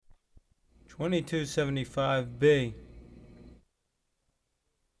2275B.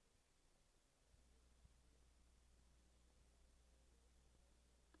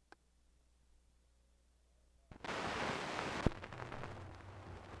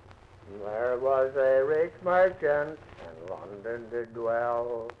 There was a rich merchant in London did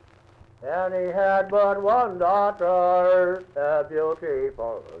dwell, and he had but one daughter, a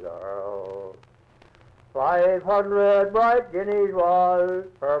beautiful girl. 500 bright guineas was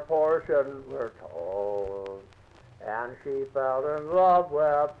her portion, we're told, and she fell in love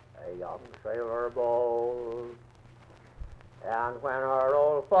with a young sailor bold. And when her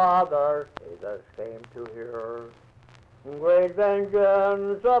old father, he thus came to hear, great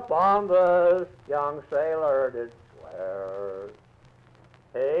vengeance upon this young sailor did swear.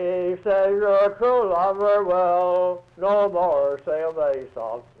 He says your true lover will no more sail the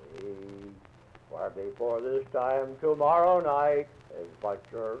salt sea, for before this time tomorrow night his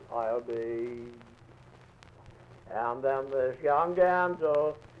butcher I'll be. And then this young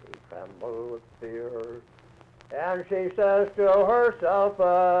damsel, she trembled with fear, and she says to herself,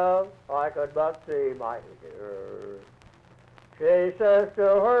 I could but see my dear. She says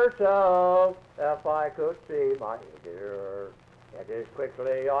to herself, if I could see my dear, it is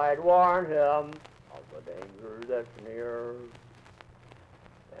quickly I'd warn him of the danger that's near.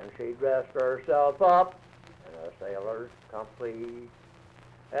 And she dressed herself up in a sailor's complete,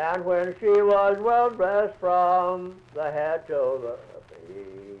 and when she was well dressed from the head to the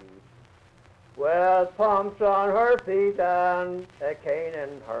feet, with pumps on her feet and a cane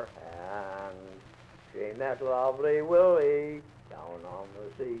in her hand, she met lovely Willie down on the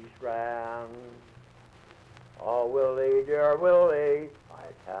sea strand. Oh, Willie, dear Willie,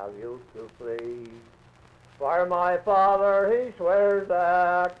 I'd have you to please, for my father, he swears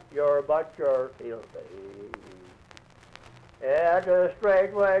that your butcher he'll be. It is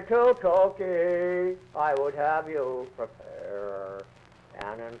straightway to Tokee I would have you prepare,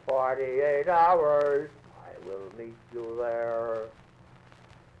 and in 48 hours I will meet you there.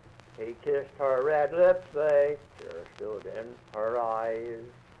 He kissed her red lips, they tears stood in her eyes.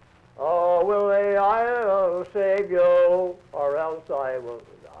 Oh, Willie, I'll save you, or else I will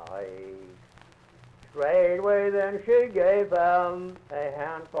die. Straightway then she gave him a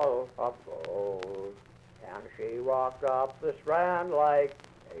handful of gold, and she walked up the strand like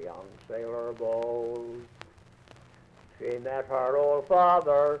a young sailor bold. She met her old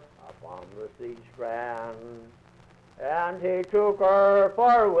father upon the sea strand, and he took her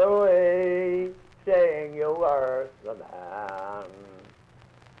for Willie, saying you were the man.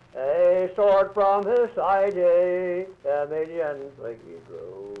 A sword from his side he immediately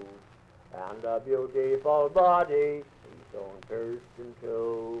drew, and a beautiful body he soon pierced in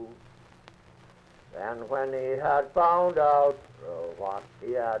two. And when he had found out what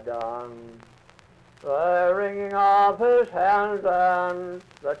he had done, the wringing of his hands and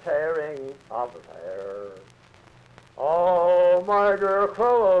the tearing of his hair, oh, murder,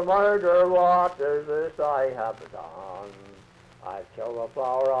 cruel murder, what is this I have done? I've killed the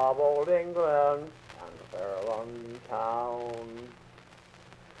flower of old England and fair London town.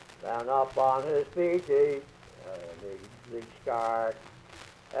 Then up on his feet he immediately start,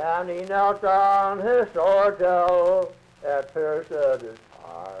 and he knelt on his sword till it pierced his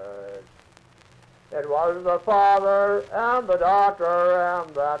heart. It was the father and the daughter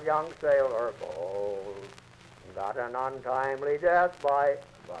and that young sailor bold got an untimely death by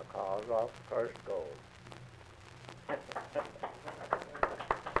because of cursed gold.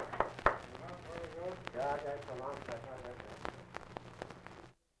 Yeah, that's a long time.